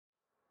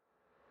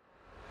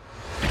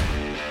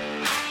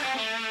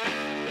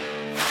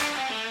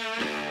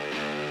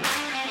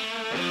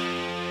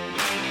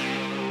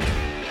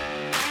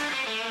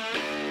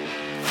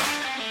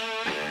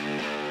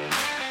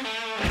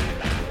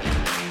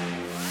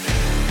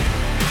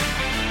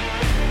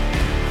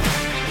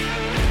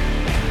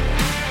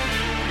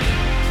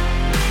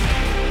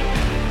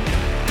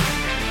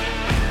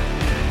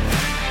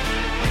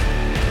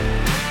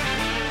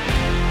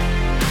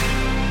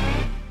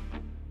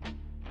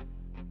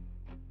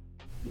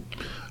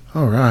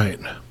All right.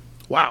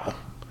 Wow.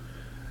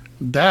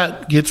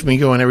 That gets me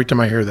going every time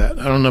I hear that.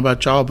 I don't know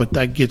about y'all, but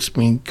that gets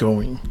me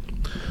going.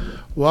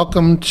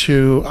 Welcome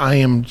to I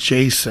Am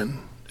Jason,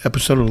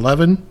 episode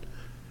 11.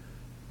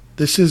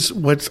 This is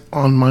what's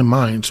on my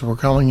mind, so we're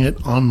calling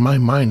it On My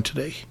Mind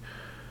today.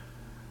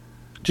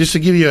 Just to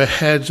give you a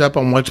heads up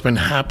on what's been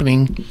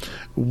happening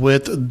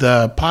with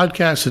the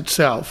podcast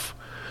itself.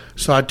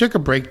 So I took a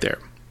break there.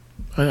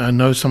 I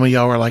know some of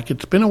y'all are like,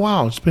 it's been a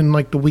while. It's been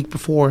like the week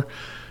before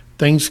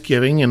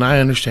Thanksgiving, and I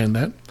understand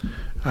that.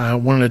 I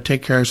wanted to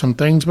take care of some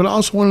things, but I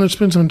also wanted to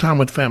spend some time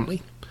with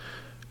family.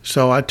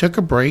 So I took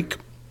a break,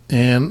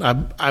 and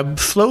I've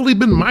slowly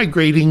been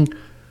migrating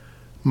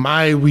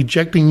my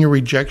Rejecting Your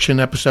Rejection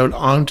episode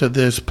onto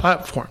this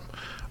platform,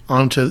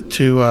 onto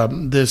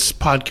this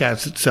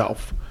podcast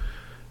itself.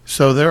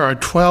 So there are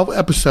 12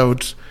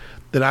 episodes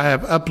that I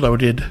have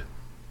uploaded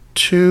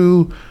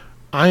to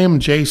I Am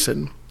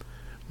Jason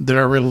that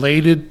are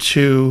related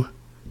to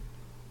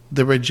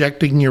the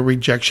Rejecting Your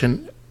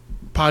Rejection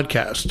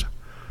podcast.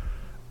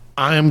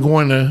 I am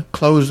going to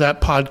close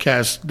that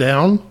podcast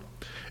down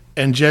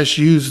and just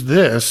use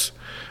this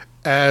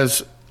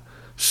as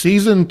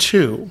season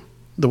 2.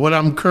 What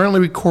I'm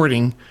currently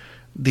recording,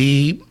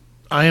 the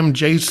I Am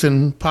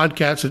Jason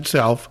podcast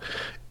itself,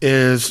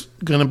 is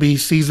going to be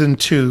season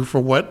 2 for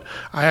what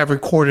I have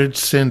recorded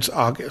since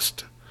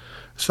August.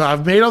 So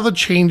I've made all the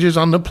changes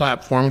on the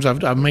platforms.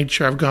 I've made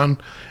sure I've gone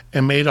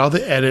and made all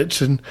the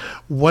edits. And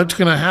what's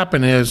going to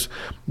happen is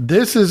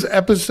this is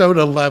episode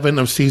 11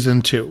 of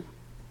season 2.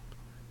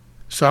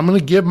 So I'm going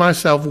to give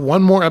myself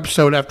one more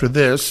episode after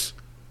this.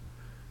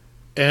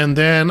 And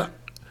then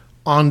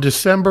on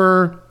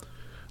December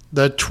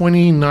the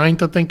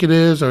 29th, I think it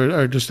is,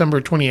 or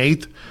December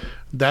 28th,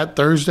 that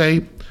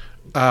Thursday,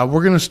 we're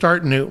going to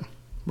start new.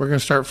 We're going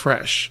to start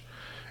fresh.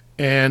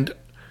 And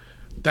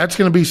that's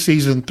going to be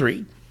season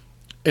 3.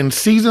 And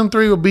season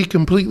 3 will be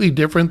completely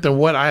different than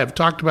what I have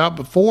talked about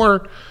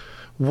before.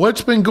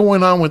 What's been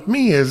going on with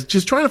me is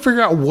just trying to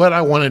figure out what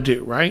I want to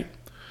do, right?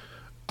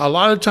 A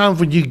lot of times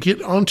when you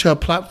get onto a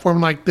platform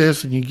like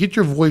this and you get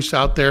your voice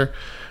out there,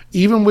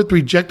 even with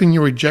Rejecting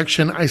Your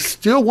Rejection, I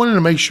still wanted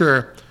to make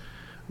sure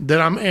that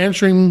I'm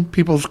answering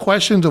people's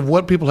questions of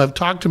what people have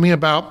talked to me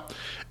about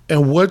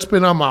and what's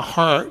been on my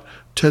heart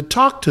to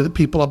talk to the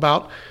people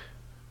about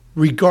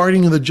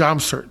regarding the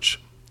job search.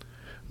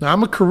 Now,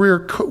 I'm a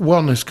career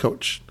wellness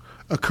coach.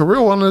 A career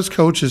wellness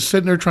coach is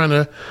sitting there trying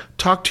to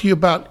talk to you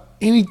about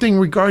anything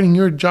regarding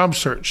your job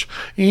search,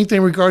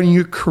 anything regarding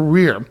your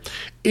career,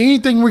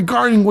 anything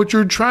regarding what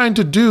you're trying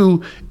to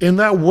do in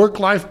that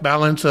work-life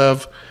balance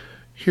of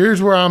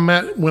here's where I'm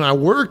at when I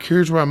work,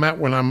 here's where I'm at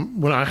when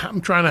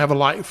I'm trying to have a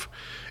life.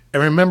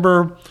 And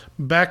remember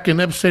back in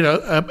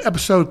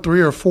episode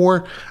 3 or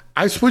 4,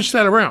 I switched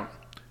that around.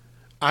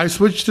 I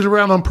switched it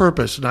around on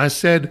purpose, and I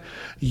said,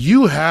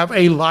 you have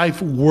a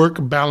life-work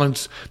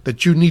balance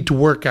that you need to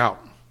work out,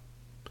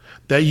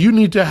 that you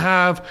need to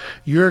have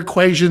your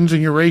equations and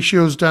your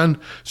ratios done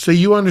so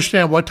you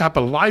understand what type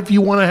of life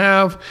you want to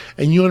have,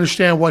 and you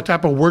understand what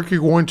type of work you're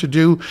going to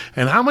do,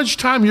 and how much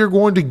time you're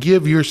going to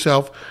give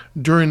yourself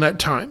during that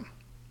time.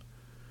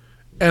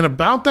 And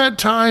about that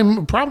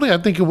time, probably I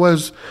think it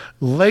was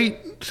late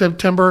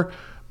September,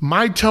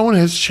 my tone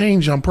has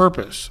changed on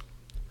purpose.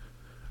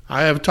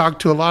 I have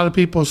talked to a lot of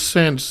people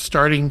since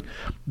starting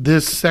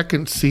this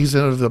second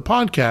season of the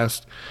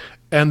podcast.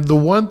 And the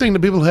one thing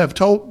that people have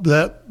told,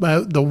 that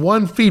the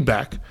one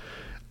feedback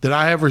that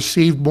I have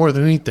received more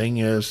than anything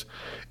is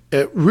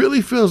it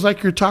really feels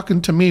like you're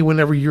talking to me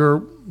whenever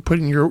you're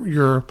putting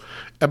your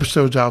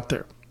episodes out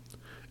there.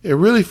 It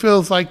really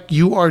feels like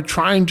you are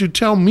trying to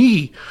tell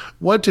me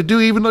what to do,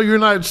 even though you're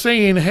not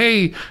saying,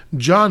 hey,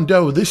 John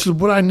Doe, this is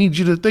what I need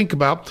you to think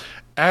about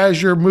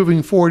as you're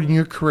moving forward in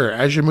your career,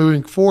 as you're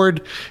moving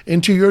forward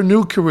into your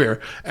new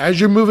career, as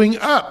you're moving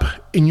up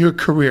in your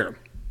career.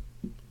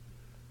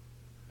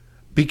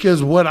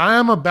 Because what I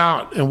am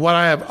about and what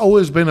I have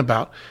always been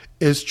about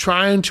is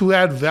trying to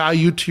add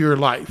value to your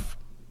life.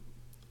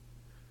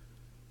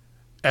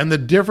 And the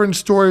different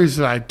stories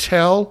that I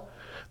tell,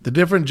 the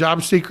different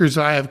job seekers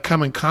that I have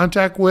come in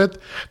contact with,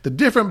 the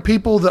different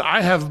people that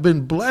I have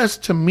been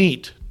blessed to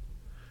meet,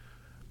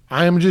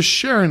 I am just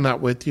sharing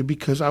that with you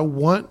because I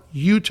want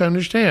you to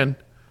understand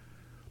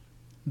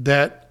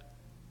that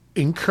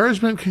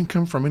encouragement can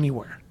come from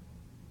anywhere.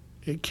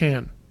 It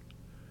can.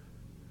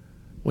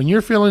 When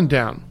you're feeling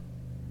down,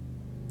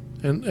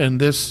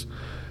 and this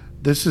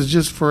is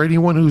just for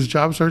anyone who's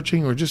job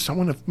searching or just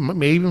someone who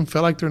may even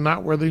feel like they're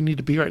not where they need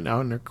to be right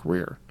now in their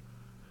career.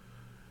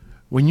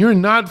 When you're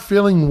not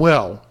feeling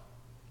well,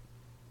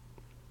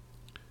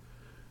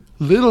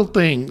 little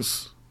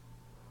things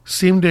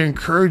seem to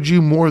encourage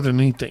you more than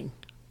anything.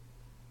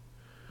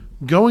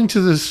 Going to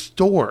the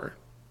store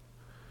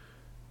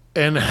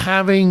and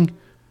having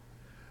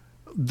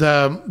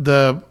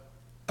a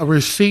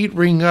receipt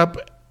ring up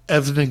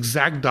as an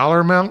exact dollar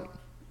amount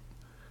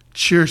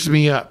cheers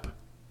me up.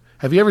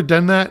 Have you ever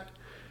done that?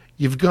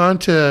 You've gone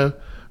to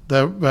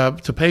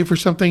pay for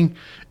something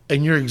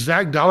and your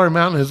exact dollar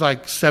amount is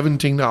like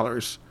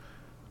 $17.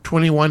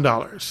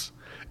 $21.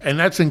 And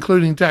that's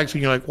including tax.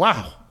 And you're like,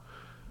 wow.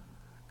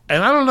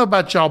 And I don't know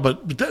about y'all,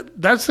 but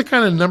that's the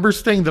kind of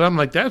numbers thing that I'm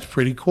like, that's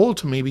pretty cool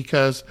to me,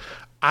 because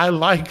I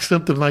like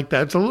something like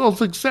that. It's a little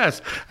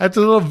success. That's a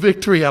little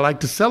victory I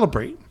like to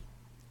celebrate.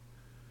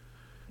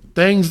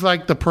 Things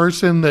like the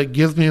person that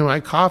gives me my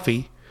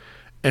coffee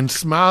and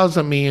smiles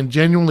at me and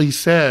genuinely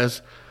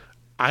says,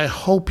 I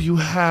hope you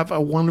have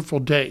a wonderful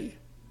day.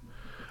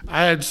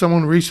 I had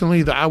someone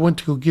recently that I went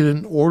to go get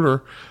an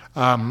order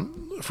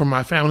for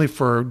my family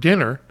for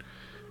dinner.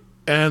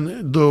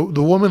 And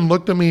the woman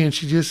looked at me and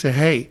she just said,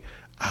 hey,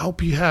 I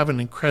hope you have an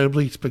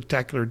incredibly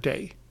spectacular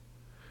day.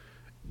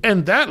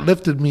 And that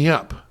lifted me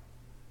up,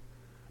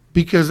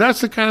 because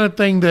that's the kind of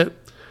thing that,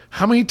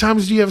 how many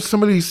times do you have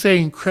somebody say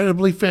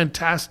incredibly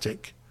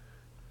fantastic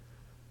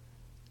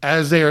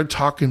as they are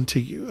talking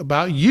to you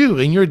about you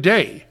and your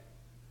day?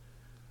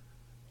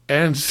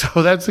 And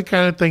so that's the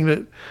kind of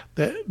thing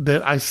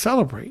that I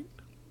celebrate.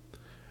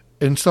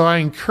 And so I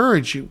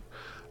encourage you,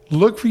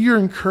 look for your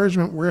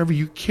encouragement wherever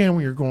you can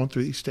when you're going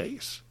through these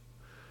days.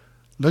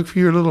 Look for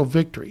your little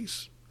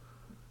victories.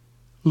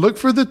 Look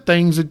for the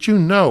things that you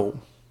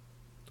know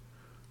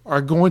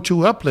are going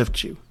to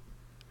uplift you,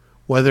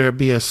 whether it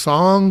be a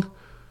song,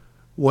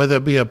 whether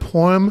it be a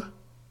poem,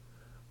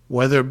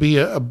 whether it be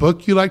a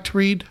book you like to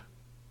read.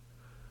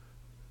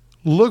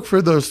 Look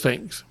for those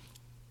things,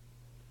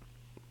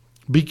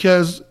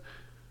 because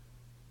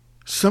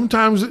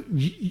sometimes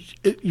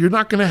you're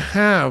not going to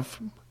have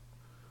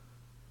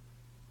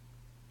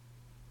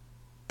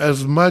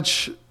as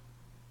much,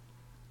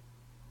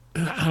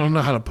 I don't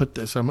know how to put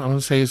this. I'm going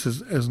to say this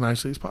as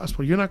nicely as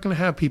possible. You're not going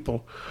to have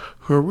people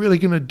who are really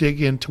going to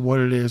dig into what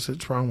it is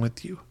that's wrong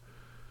with you,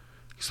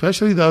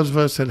 especially those of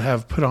us that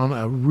have put on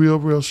a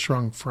real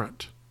strong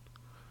front.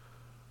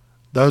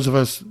 Those of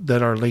us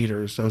that are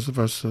leaders, those of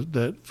us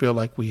that feel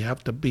like we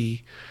have to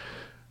be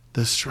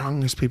the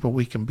strongest people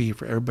we can be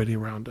for everybody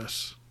around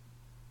us.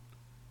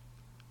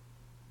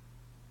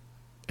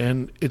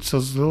 And it's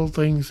those little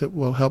things that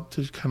will help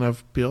to kind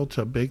of build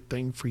to a big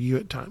thing for you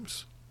at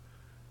times.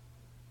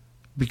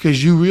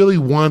 Because you really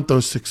want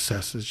those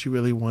successes. You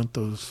really want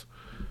those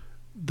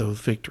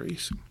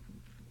victories.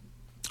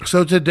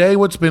 So today,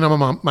 what's been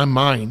on my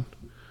mind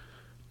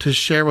to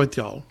share with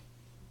y'all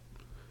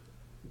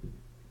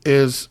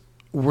is,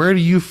 where do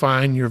you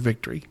find your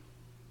victory?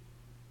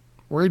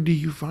 Where do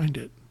you find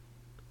it?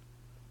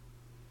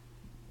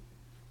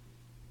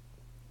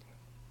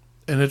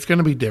 And it's going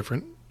to be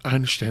different. I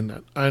understand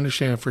that. I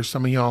understand for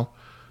some of y'all,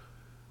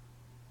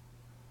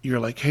 you're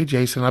like, hey,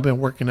 Jason, I've been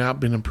working out,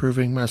 been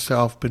improving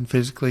myself, been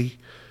physically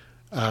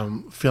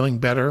feeling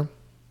better.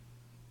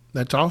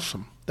 That's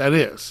awesome. That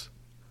is.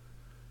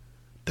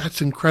 That's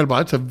incredible.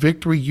 That's a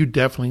victory you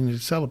definitely need to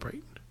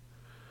celebrate.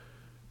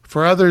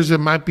 For others, it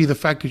might be the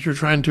fact that you're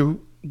trying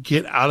to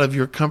get out of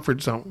your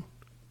comfort zone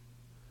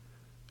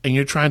and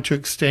you're trying to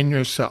extend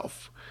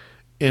yourself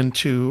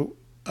into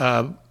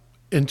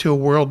a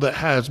world that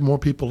has more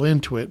people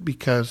into it,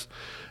 because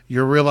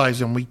you're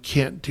realizing we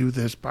can't do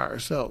this by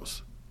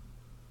ourselves.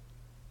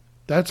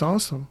 That's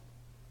awesome.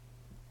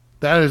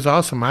 That is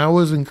awesome. I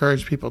always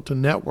encourage people to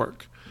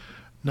network,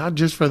 not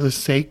just for the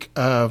sake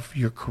of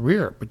your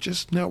career, but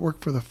just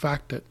network for the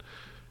fact that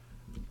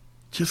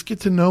just get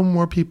to know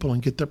more people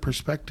and get their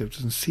perspectives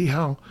and see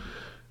how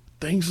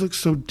things look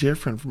so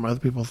different from other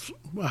people's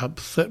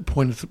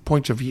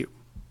points of view.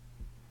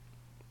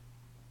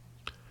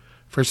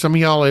 For some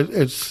of y'all,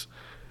 it's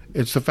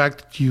the fact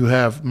that you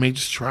have made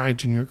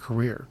strides in your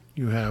career.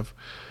 You have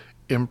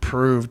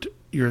improved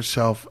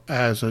yourself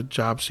as a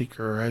job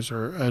seeker, as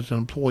an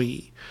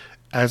employee,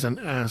 as an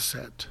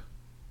asset.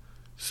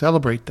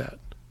 Celebrate that.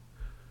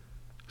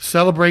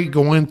 Celebrate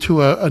going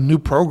to a new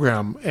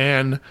program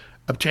and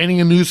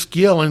obtaining a new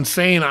skill and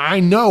saying, I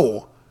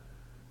know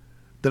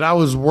that I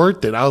was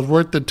worth it. I was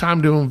worth the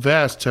time to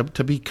invest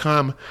to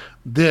become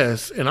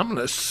this, and I'm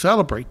going to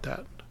celebrate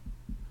that.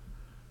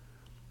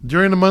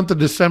 During the month of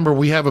December,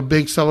 we have a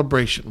big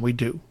celebration. We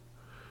do.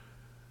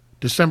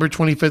 December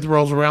 25th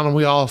rolls around and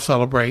we all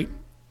celebrate.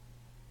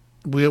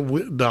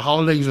 The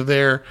holidays are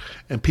there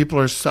and people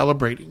are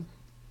celebrating.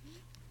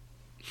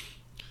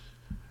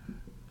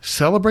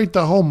 Celebrate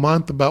the whole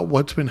month about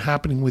what's been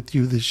happening with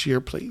you this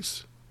year,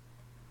 please.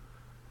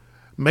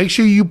 Make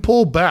sure you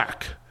pull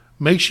back.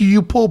 Make sure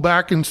you pull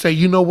back and say,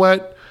 you know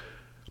what?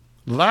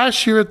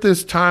 Last year at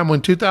this time,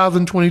 when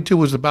 2022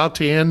 was about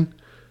to end,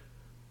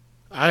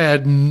 I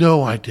had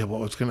no idea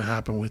what was going to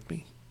happen with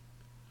me.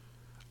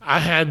 I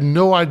had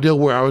no idea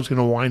where I was going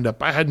to wind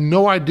up. I had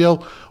no idea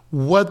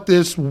what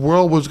this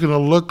world was going to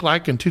look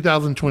like in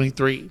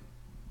 2023.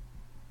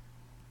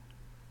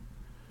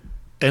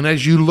 And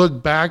as you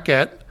look back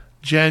at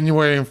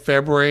January and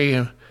February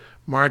and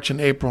March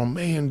and April,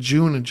 May and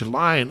June and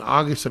July and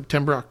August,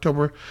 September,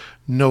 October,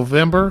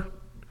 November,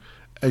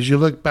 as you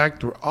look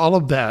back through all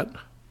of that,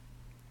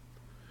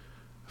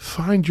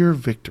 find your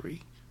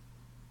victory.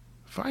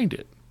 Find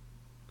it.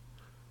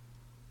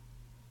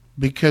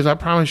 Because I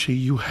promise you,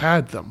 you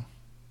had them.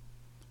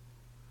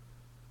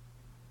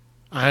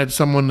 I had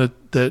someone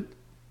that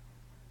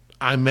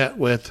I met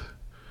with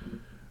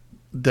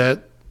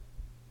that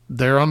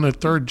they're on their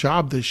third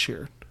job this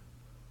year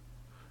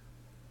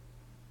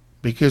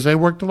because they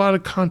worked a lot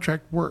of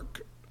contract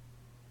work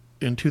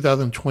in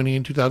 2020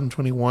 and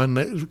 2021.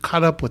 They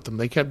caught up with them.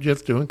 They kept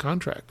just doing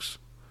contracts.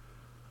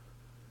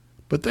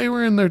 But they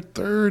were in their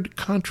third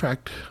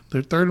contract,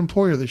 their third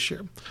employer this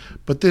year.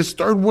 But this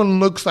third one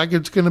looks like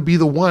it's going to be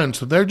the one.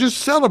 So they're just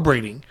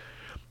celebrating.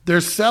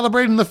 They're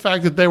celebrating the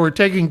fact that they were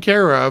taken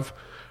care of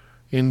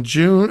in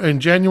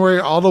January,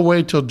 all the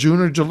way till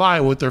June or July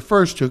with their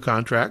first two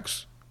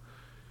contracts.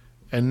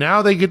 And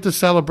now they get to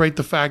celebrate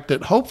the fact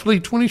that hopefully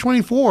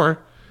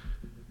 2024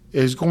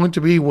 is going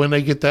to be when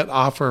they get that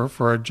offer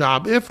for a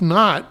job. If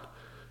not,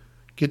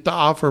 get the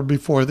offer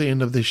before the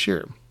end of this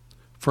year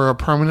for a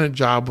permanent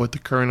job with the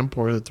current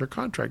employer that they're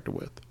contracted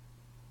with.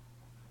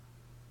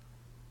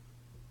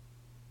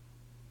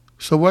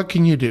 So what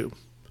can you do?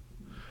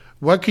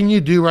 What can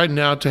you do right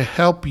now to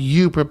help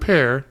you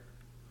prepare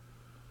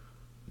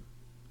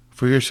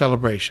for your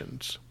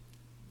celebrations?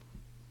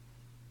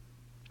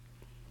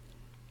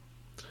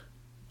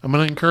 I'm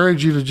going to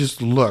encourage you to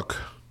just look.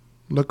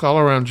 Look all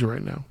around you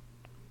right now.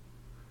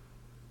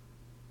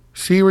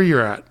 See where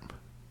you're at.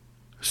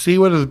 See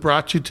what has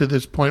brought you to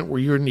this point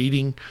where you're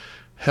needing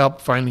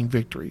help finding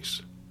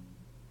victories.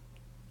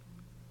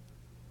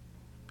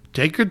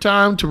 Take your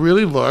time to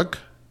really look.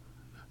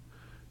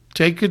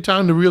 Take your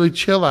time to really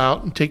chill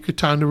out, and take your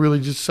time to really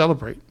just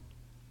celebrate.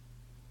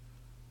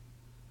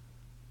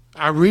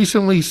 I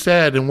recently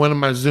said in one of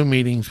my Zoom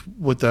meetings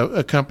with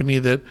a company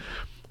that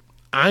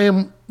I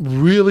am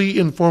really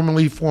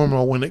informally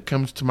formal when it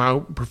comes to my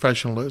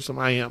professionalism.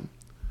 I am.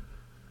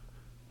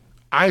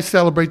 I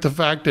celebrate the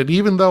fact that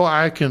even though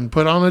I can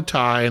put on a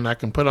tie and I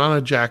can put on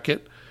a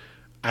jacket,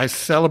 I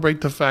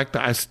celebrate the fact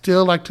that I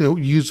still like to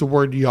use the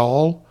word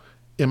y'all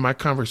in my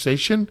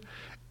conversation,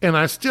 and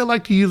I still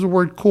like to use the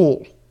word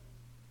cool.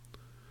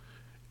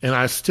 And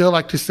I still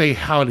like to say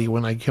howdy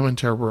when I come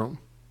into a room.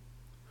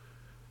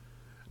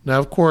 Now,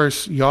 of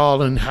course,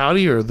 y'all and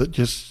howdy are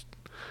that's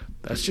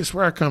just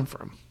where I come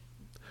from.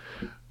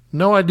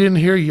 No, I didn't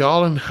hear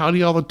y'all and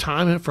howdy all the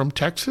time from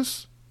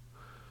Texas,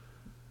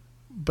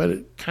 but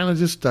it kind of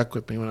just stuck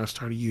with me when I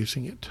started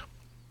using it.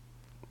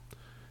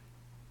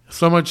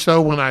 So much so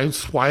when I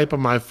swipe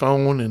on my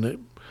phone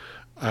and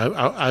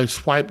I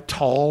swipe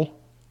tall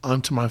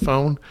onto my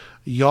phone,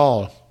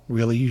 y'all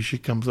really usually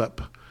comes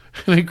up.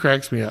 And it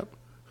cracks me up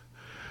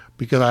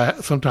because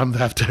I sometimes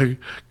have to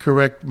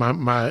correct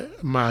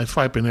my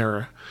swiping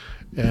error.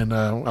 And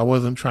I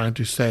wasn't trying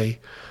to say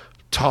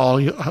tall,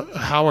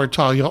 how are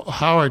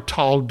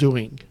tall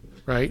doing,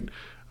 right?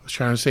 I was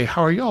trying to say,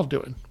 how are y'all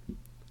doing?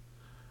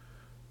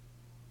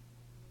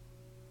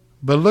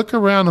 But look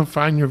around and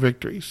find your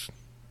victories.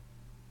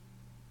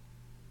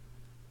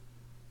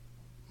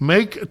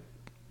 Make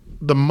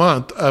the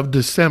month of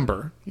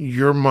December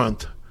your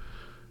month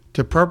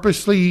to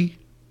purposely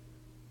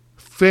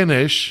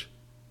finish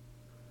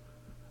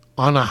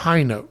on a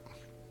high note.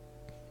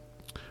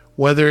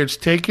 Whether it's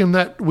taking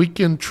that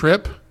weekend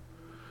trip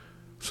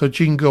so that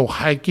you can go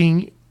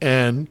hiking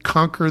and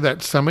conquer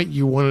that summit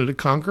you wanted to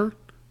conquer.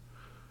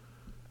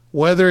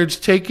 Whether it's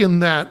taking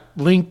that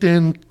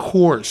LinkedIn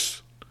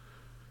course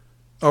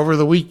over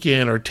the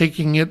weekend or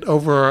taking it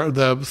over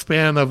the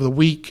span of the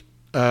week,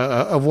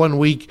 of 1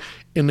 week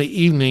in the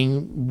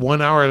evening,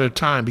 1 hour at a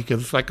time,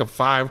 because it's like a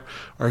 5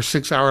 or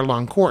 6 hour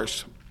long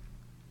course.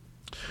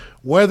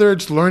 Whether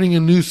it's learning a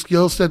new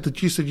skill set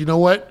that you said, you know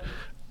what,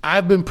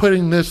 I've been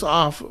putting this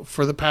off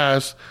for the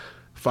past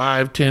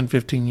 5, 10,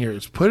 15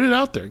 years. Put it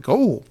out there.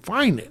 Go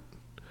find it.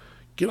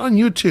 Get on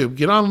YouTube.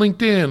 Get on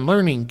LinkedIn,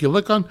 learning.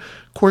 Look on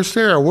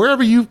Coursera.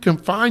 Wherever you can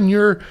find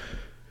your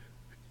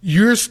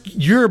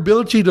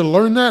ability to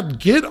learn that,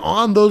 get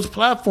on those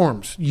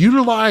platforms.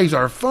 Utilize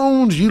our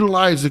phones,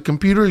 utilize the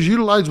computers,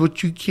 utilize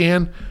what you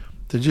can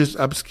to just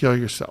upskill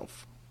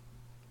yourself.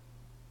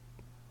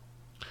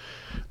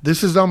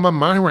 This is on my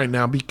mind right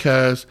now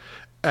because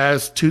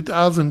as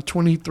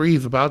 2023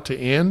 is about to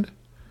end,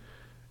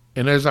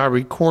 and as I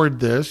record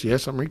this,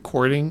 yes, I'm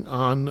recording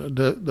on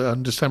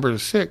December the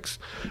 6th.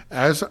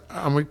 As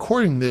I'm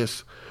recording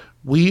this,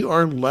 we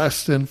are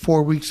less than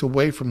 4 weeks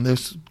away from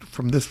this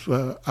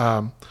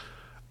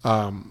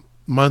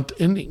month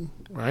ending,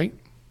 right?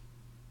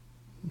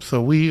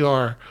 So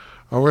we're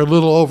a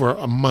little over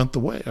a month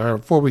away, or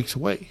 4 weeks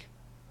away.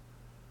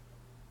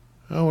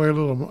 Oh, we're a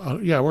little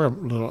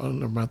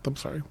under a month. I'm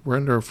sorry, we're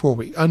under 4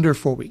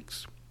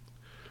 weeks.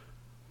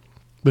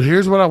 But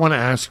here's what I want to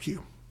ask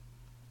you: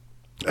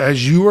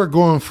 as you are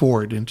going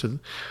forward into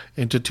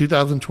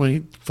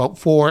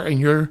 2024, and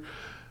you're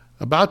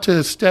about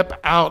to step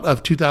out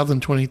of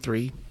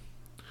 2023,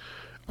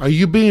 are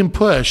you being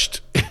pushed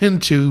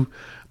into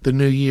the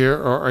new year,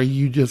 or are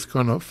you just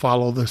going to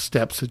follow the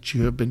steps that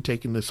you have been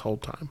taking this whole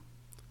time?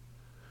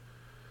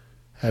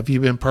 Have you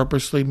been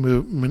purposely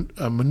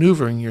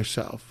maneuvering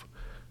yourself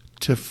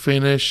to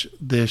finish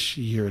this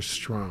year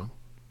strong?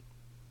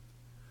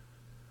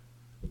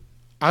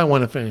 I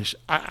want to finish.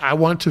 I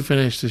want to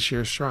finish this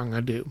year strong.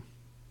 I do.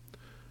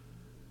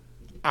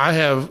 I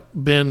have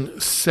been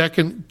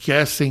second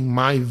guessing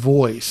my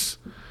voice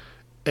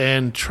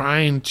and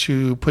trying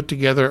to put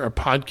together a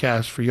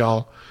podcast for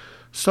y'all.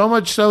 So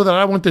much so that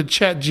I went to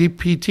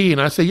ChatGPT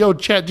and I say, yo,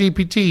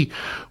 ChatGPT,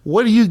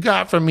 what do you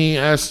got for me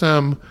as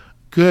some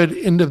good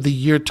end of the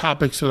year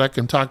topics that I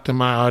can talk to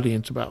my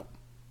audience about?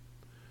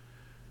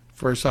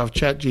 First off,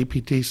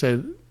 ChatGPT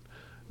said,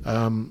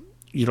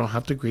 you don't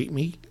have to greet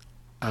me.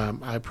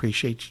 I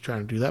appreciate you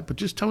trying to do that, but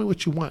just tell me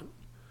what you want.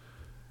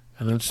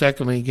 And then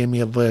secondly, he gave me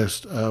a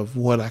list of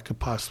what I could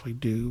possibly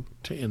do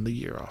to end the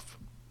year off.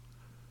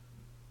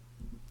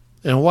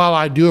 And while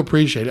I do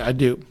appreciate it, I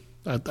do.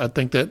 I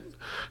think that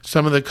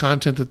some of the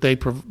content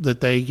that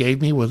they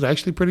gave me was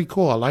actually pretty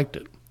cool. I liked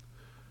it.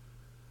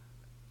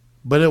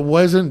 But it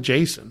wasn't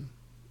Jason.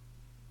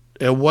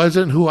 It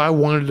wasn't who I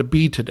wanted to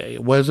be today.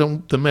 It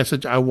wasn't the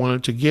message I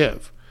wanted to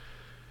give.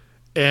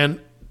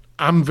 And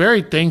I'm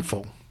very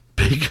thankful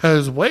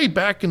because way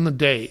back in the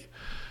day,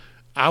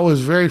 I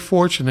was very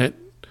fortunate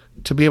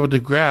to be able to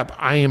grab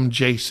I am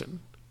Jason,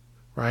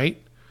 right?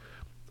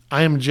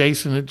 I am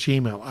Jason at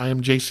Gmail. I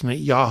am Jason at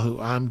Yahoo.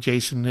 I'm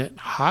Jason at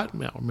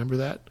Hotmail. Remember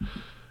that?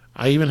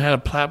 I even had a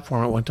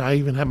platform at one time. I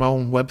even had my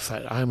own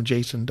website,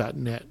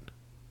 IamJason.net.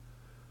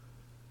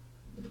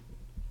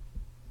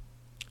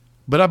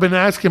 But I've been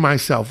asking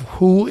myself,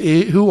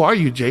 who are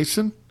you,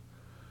 Jason?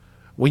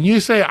 When you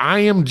say I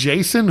am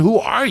Jason, who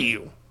are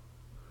you?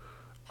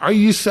 Are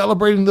you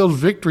celebrating those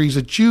victories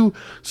that you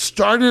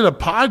started a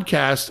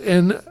podcast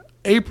in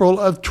April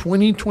of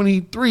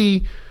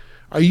 2023?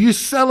 Are you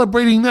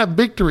celebrating that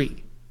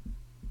victory?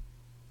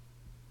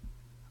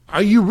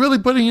 Are you really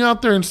putting it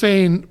out there and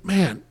saying,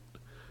 man,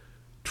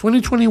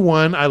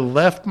 2021, I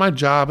left my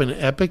job in an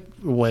epic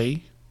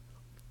way.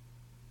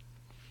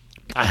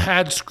 I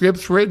had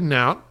scripts written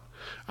out.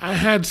 I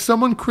had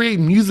someone create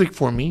music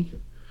for me.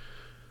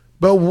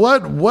 But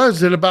what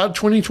was it about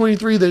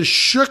 2023 that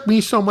shook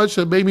me so much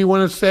that made me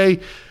want to say,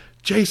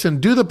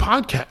 Jason, do the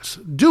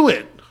podcast. Do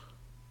it.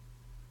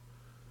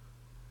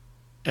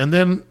 And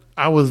then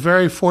I was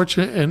very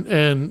fortunate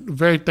and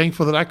very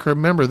thankful that I could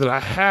remember that I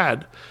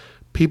had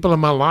people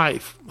in my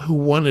life who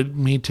wanted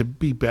me to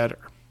be better,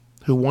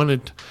 who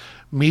wanted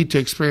me to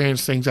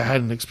experience things I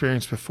hadn't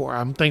experienced before.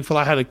 I'm thankful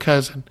I had a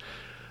cousin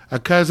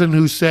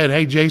who said,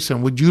 hey,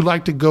 Jason, would you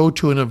like to go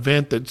to an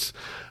event that's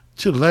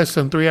to less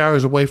than 3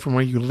 hours away from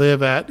where you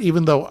live at,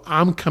 even though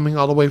I'm coming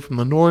all the way from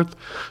the north?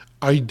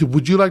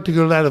 Would you like to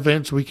go to that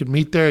event so we can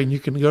meet there and you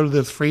can go to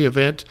this free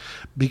event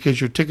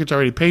because your ticket's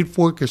already paid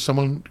for because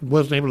someone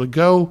wasn't able to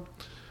go?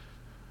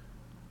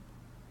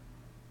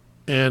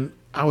 And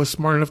I was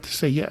smart enough to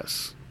say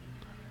yes.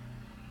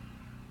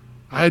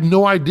 I had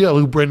no idea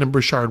who Brendan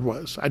Burchard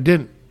was. I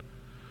didn't.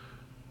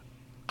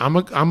 I'm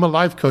a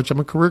life coach. I'm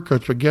a career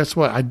coach. But guess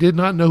what? I did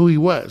not know who he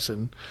was.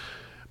 And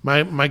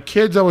my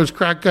kids always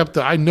crack up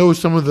that I know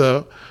some of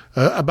the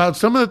about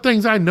some of the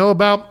things I know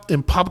about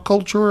in pop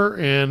culture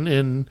and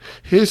in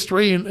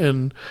history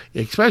and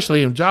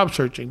especially in job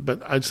searching.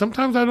 But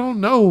sometimes I don't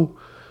know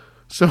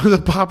some of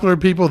the popular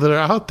people that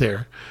are out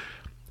there.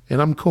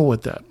 And I'm cool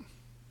with that.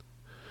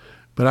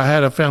 But I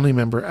had a family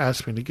member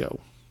ask me to go.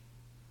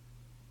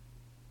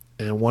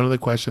 And one of the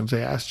questions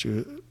they asked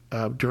you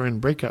during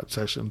breakout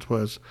sessions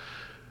was,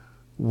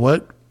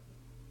 what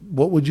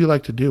would you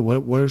like to do?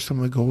 What are some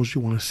of the goals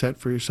you want to set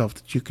for yourself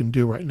that you can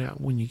do right now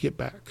when you get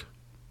back?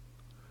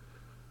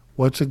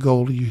 What's a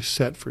goal you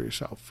set for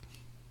yourself?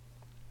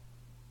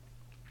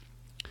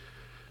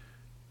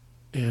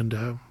 And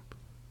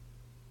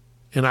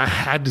I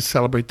had to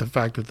celebrate the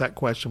fact that that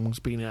question was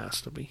being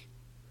asked of me.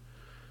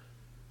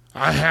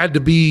 I had to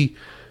be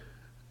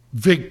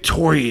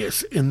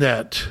victorious in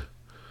that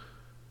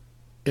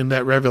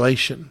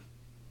revelation,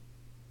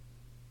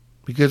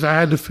 because I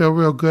had to feel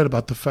real good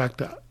about the fact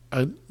that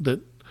I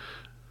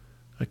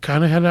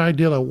kind of had an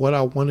idea of what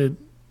I wanted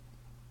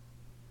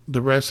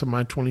the rest of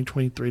my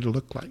 2023 to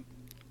look like.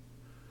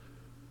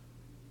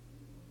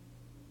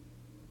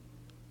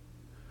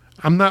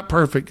 I'm not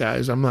perfect,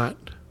 guys. I'm not.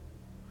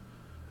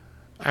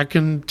 I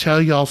can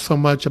tell y'all so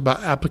much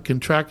about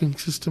applicant tracking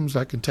systems.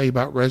 I can tell you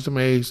about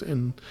resumes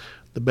and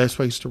the best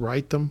ways to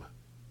write them.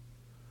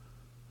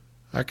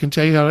 I can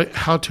tell you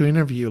how to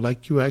interview,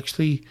 like you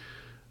actually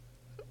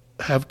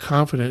have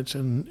confidence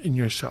in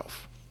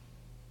yourself.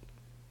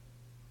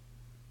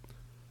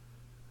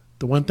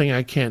 The one thing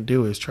I can't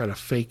do is try to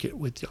fake it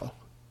with y'all.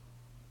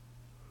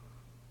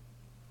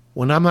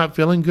 When I'm not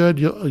feeling good,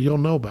 you'll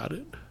know about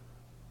it.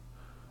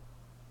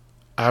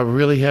 I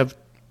really have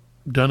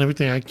done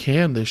everything I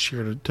can this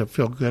year to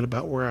feel good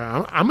about where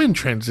I'm in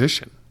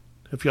transition.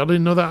 If y'all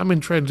didn't know that, I'm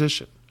in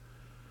transition.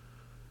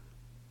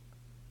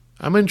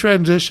 I'm in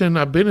transition.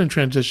 I've been in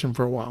transition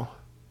for a while.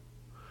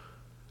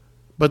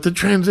 But the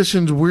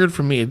transition's weird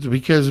for me. It's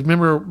because,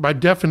 remember, by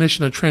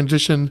definition, a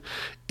transition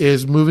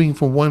is moving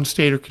from one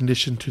state or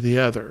condition to the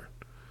other.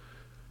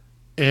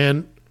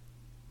 And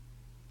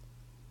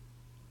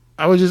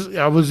I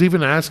was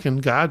even asking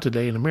God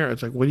today in the mirror,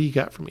 it's like, what do you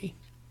got for me?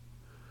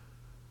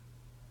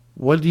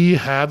 What do you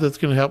have that's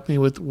going to help me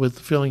with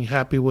feeling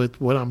happy with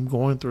what I'm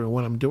going through and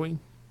what I'm doing?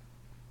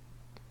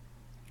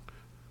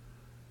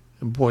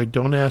 And boy,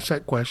 don't ask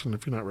that question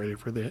if you're not ready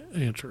for the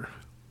answer.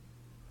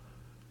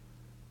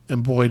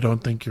 And boy,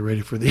 don't think you're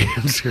ready for the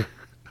answer.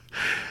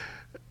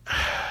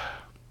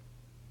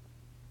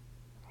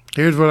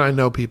 Here's what I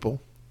know,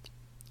 people.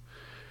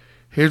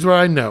 Here's what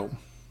I know.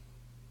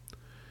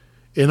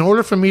 In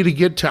order for me to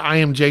get to I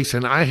Am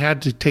Jason, I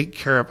had to take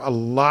care of a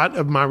lot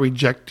of my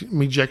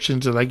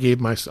rejections that I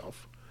gave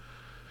myself.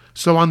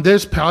 So on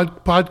this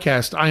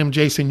podcast, I Am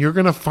Jason, you're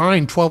going to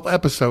find 12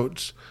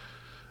 episodes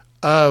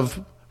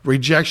of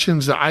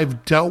rejections that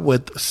I've dealt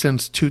with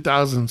since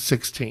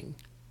 2016.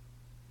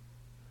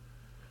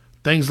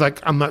 Things like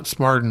I'm not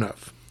smart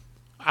enough.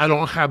 I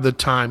don't have the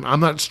time. I'm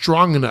not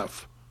strong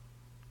enough.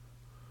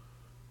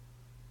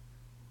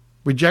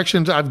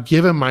 Rejections I've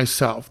given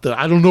myself that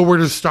I don't know where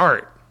to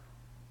start.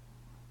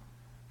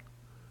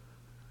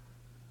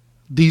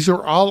 These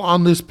are all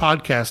on this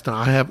podcast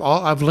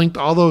now. I've linked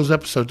all those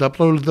episodes,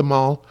 uploaded them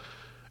all,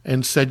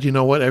 and said, you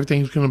know what,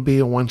 everything's going to be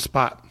in one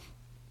spot.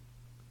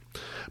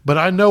 But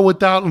I know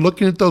without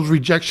looking at those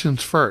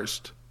rejections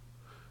first,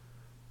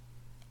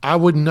 I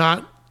would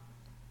not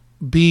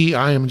be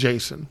I Am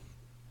Jason.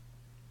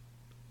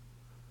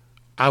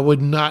 I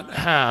would not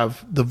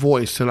have the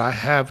voice that I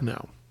have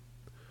now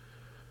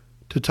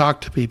to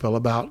talk to people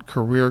about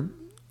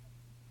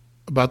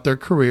their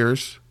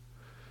careers,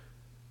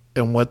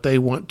 and what they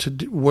want to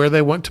do, where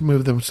they want to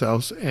move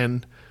themselves,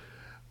 and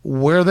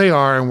where they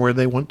are and where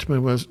they want to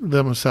move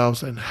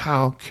themselves, and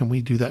how can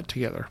we do that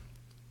together.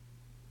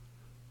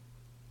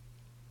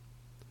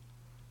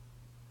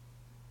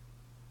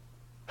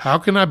 How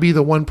can I be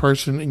the one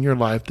person in your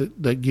life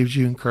that gives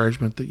you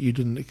encouragement that you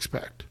didn't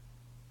expect?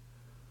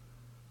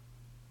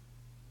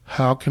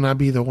 How can I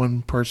be the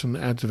one person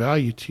that adds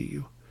value to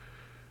you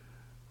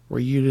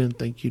where you didn't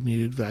think you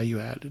needed value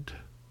added?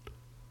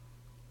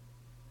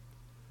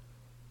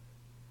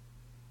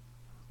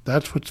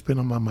 That's what's been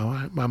on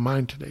my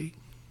mind today.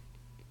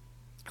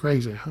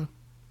 Crazy, huh?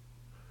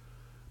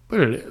 But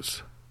it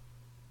is.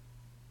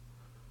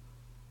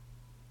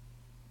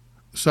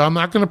 So I'm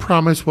not going to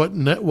promise what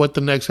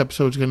the next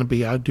episode is going to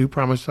be. I do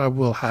promise I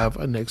will have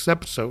a next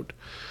episode.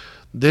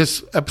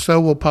 This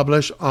episode will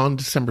publish on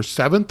December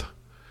 7th.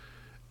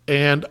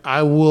 And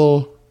I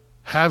will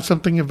have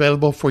something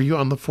available for you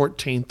on the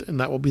 14th. And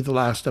that will be the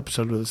last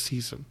episode of the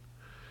season.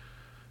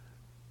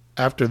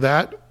 After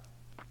that,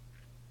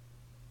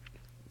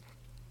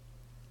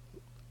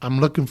 I'm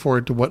looking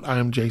forward to what I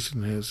Am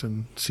Jason is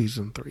in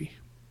season 3.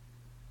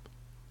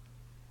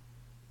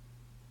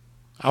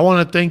 I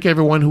want to thank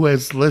everyone who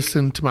has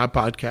listened to my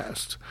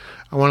podcast.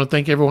 I want to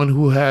thank everyone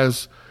who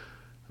has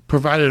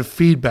provided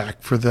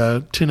feedback for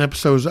the 10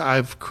 episodes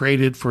I've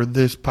created for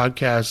this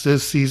podcast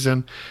this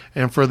season,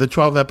 and for the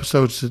 12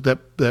 episodes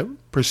that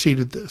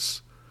preceded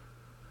this.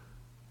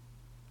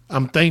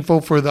 I'm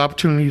thankful for the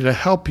opportunity to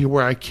help you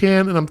where I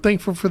can, and I'm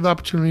thankful for the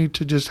opportunity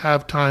to just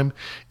have time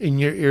in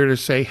your ear to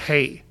say,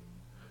 hey,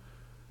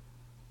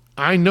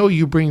 I know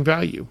you bring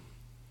value.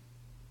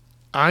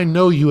 I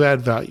know you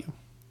add value.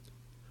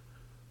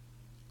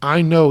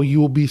 I know you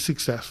will be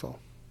successful.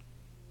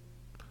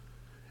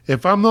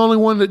 If I'm the only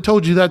one that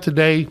told you that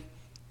today,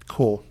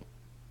 cool.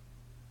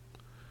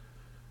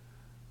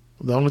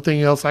 The only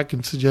thing else I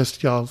can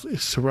suggest to y'all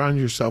is surround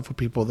yourself with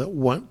people that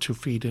want to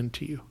feed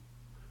into you.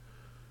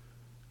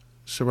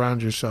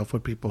 Surround yourself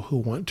with people who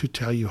want to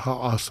tell you how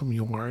awesome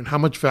you are and how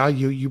much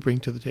value you bring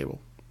to the table.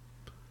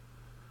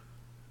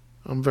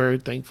 I'm very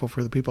thankful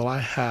for the people I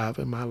have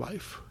in my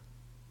life.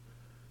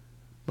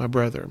 My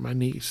brother, my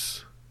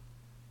niece,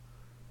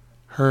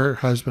 her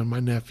husband, my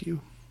nephew,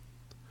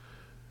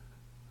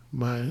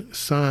 my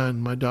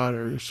son, my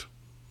daughters,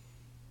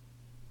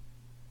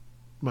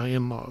 my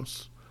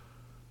in-laws,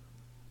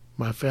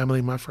 my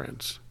family, my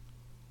friends.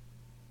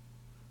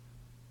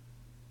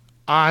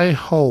 I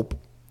hope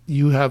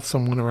you have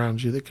someone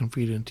around you that can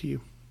feed into you.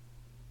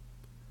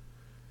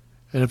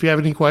 And if you have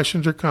any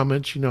questions or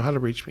comments, you know how to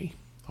reach me.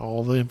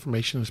 All the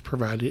information is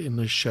provided in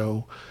the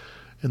show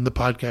and the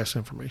podcast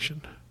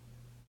information.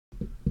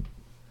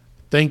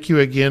 Thank you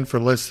again for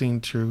listening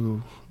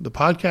to the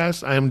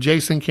podcast. I am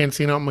Jason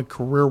Cancino. I'm a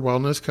career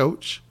wellness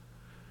coach,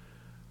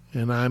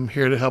 and I'm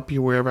here to help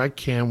you wherever I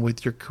can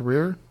with your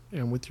career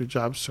and with your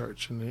job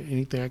search and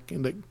anything I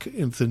can that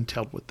is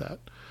entailed with that.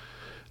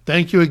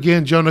 Thank you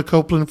again, Jonah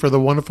Copeland, for the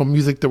wonderful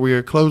music that we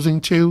are closing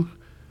to.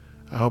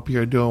 I hope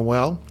you are doing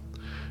well.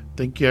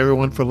 Thank you,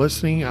 everyone, for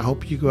listening. I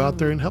hope you go out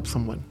there and help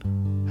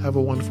someone. Have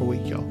a wonderful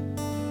week, y'all.